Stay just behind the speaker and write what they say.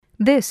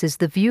This is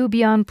The View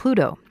Beyond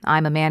Pluto.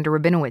 I'm Amanda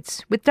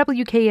Rabinowitz with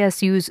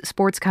WKSU's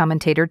sports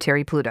commentator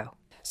Terry Pluto.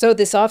 So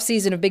this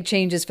offseason of big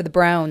changes for the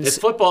Browns. It's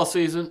football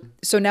season.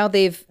 So now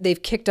they've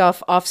kicked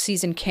off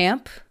offseason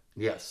camp?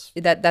 Yes.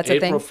 That's a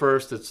thing? April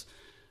 1st, it's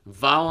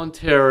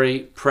voluntary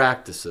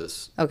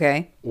practices.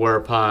 Okay.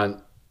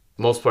 Whereupon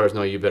most players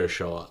know you better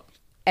show up.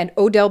 And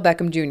Odell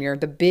Beckham Jr.,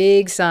 the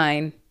big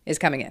sign, is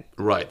coming in.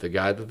 Right. The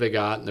guy that they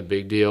got in the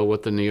big deal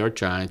with the New York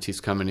Giants, he's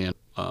coming in,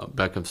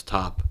 Beckham's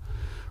top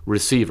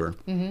receiver.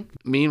 Mm-hmm.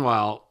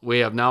 Meanwhile,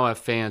 we now have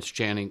fans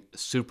chanting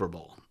Super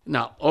Bowl.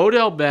 Now,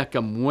 Odell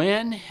Beckham,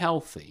 when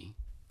healthy,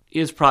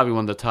 is probably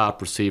one of the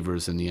top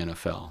receivers in the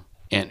NFL.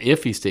 And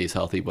if he stays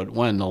healthy, but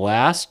when the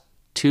last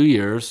 2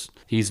 years,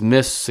 he's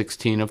missed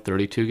 16 of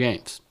 32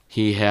 games.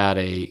 He had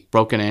a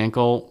broken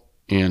ankle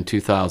in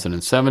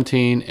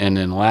 2017, and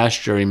then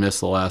last year he missed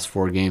the last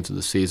 4 games of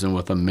the season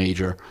with a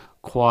major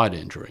quad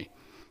injury.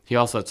 He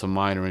also had some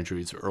minor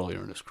injuries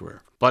earlier in his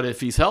career. But if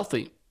he's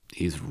healthy,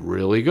 he's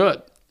really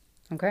good.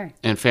 Okay.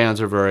 And fans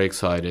are very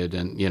excited.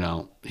 And,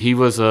 he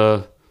was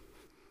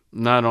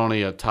not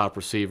only a top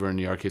receiver in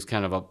New York, he's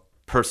kind of a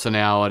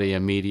personality,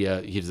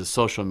 he's a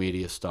social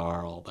media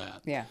star, all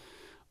that. Yeah.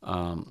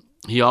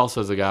 He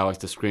also is a guy who likes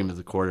to scream at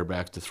the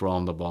quarterbacks to throw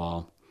him the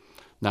ball.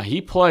 Now,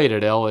 he played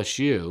at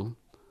LSU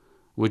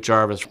with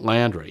Jarvis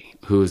Landry,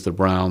 who is the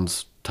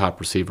Browns' top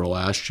receiver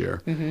last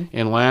year. Mm-hmm.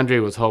 And Landry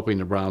was hoping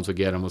the Browns would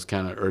get him, was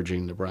kind of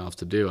urging the Browns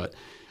to do it.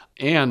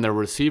 And the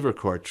receiver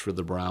coach for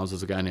the Browns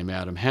is a guy named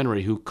Adam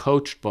Henry, who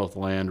coached both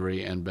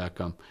Landry and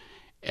Beckham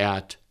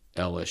at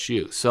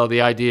LSU. So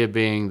the idea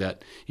being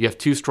that you have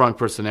 2 strong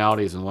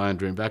personalities in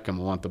Landry and Beckham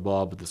who want the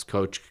ball, but this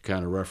coach can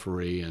kind of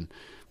referee and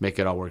make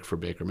it all work for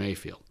Baker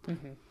Mayfield.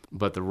 Mm-hmm.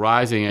 But the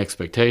rising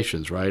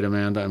expectations, right,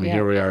 Amanda? I mean,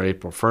 Here we are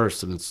April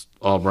 1st, and it's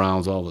all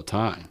Browns all the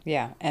time.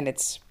 Yeah, and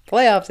it's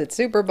playoffs, it's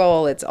Super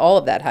Bowl, it's all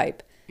of that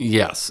hype.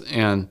 Yes,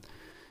 and,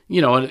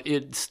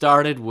 it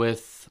started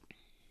with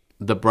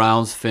the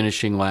Browns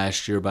finishing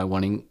last year by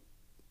winning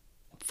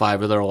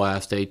 5 of their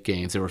last 8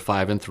 games. They were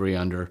 5-3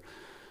 under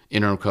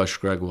interim coach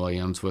Greg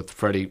Williams, with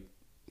Freddie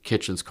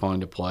Kitchens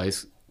calling the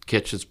plays.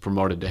 Kitchens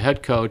promoted to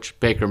head coach.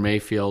 Baker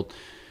Mayfield,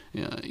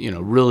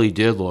 really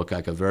did look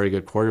like a very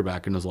good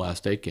quarterback in his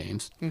last 8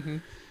 games. Mm-hmm.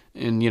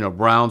 And,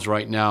 Browns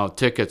right now,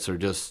 tickets are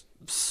just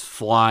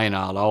flying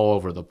out all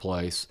over the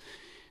place.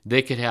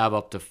 They could have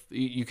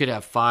you could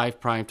have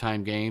 5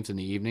 primetime games in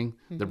the evening.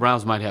 Mm-hmm. The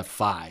Browns might have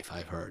 5,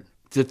 I've heard.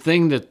 The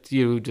thing that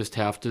you just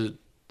have to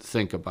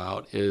think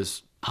about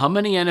is, how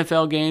many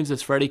NFL games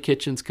has Freddie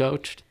Kitchens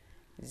coached?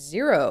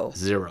 0.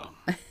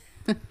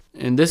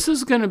 And this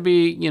is going to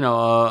be,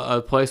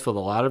 a place with a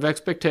lot of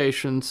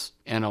expectations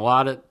and a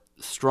lot of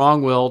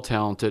strong-willed,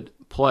 talented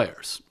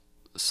players.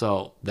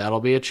 So that'll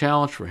be a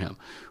challenge for him.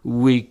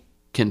 We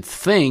can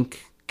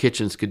think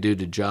Kitchens could do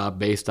the job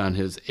based on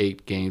his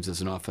 8 games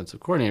as an offensive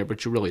coordinator,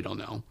 but you really don't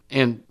know.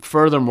 And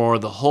furthermore,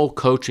 the whole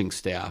coaching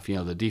staff,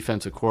 the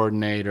defensive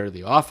coordinator,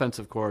 the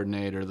offensive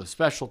coordinator, the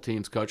special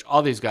teams coach,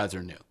 all these guys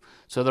are new.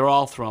 So they're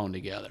all thrown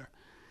together.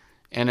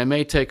 And it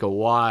may take a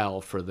while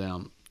for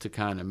them to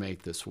kind of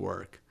make this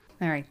work.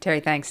 All right,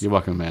 Terry, thanks. You're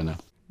welcome, Amanda.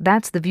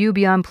 That's The View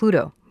Beyond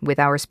Pluto with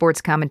our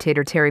sports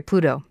commentator Terry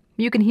Pluto.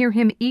 You can hear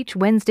him each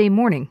Wednesday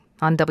morning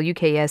on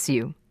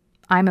WKSU.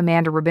 I'm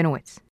Amanda Rabinowitz.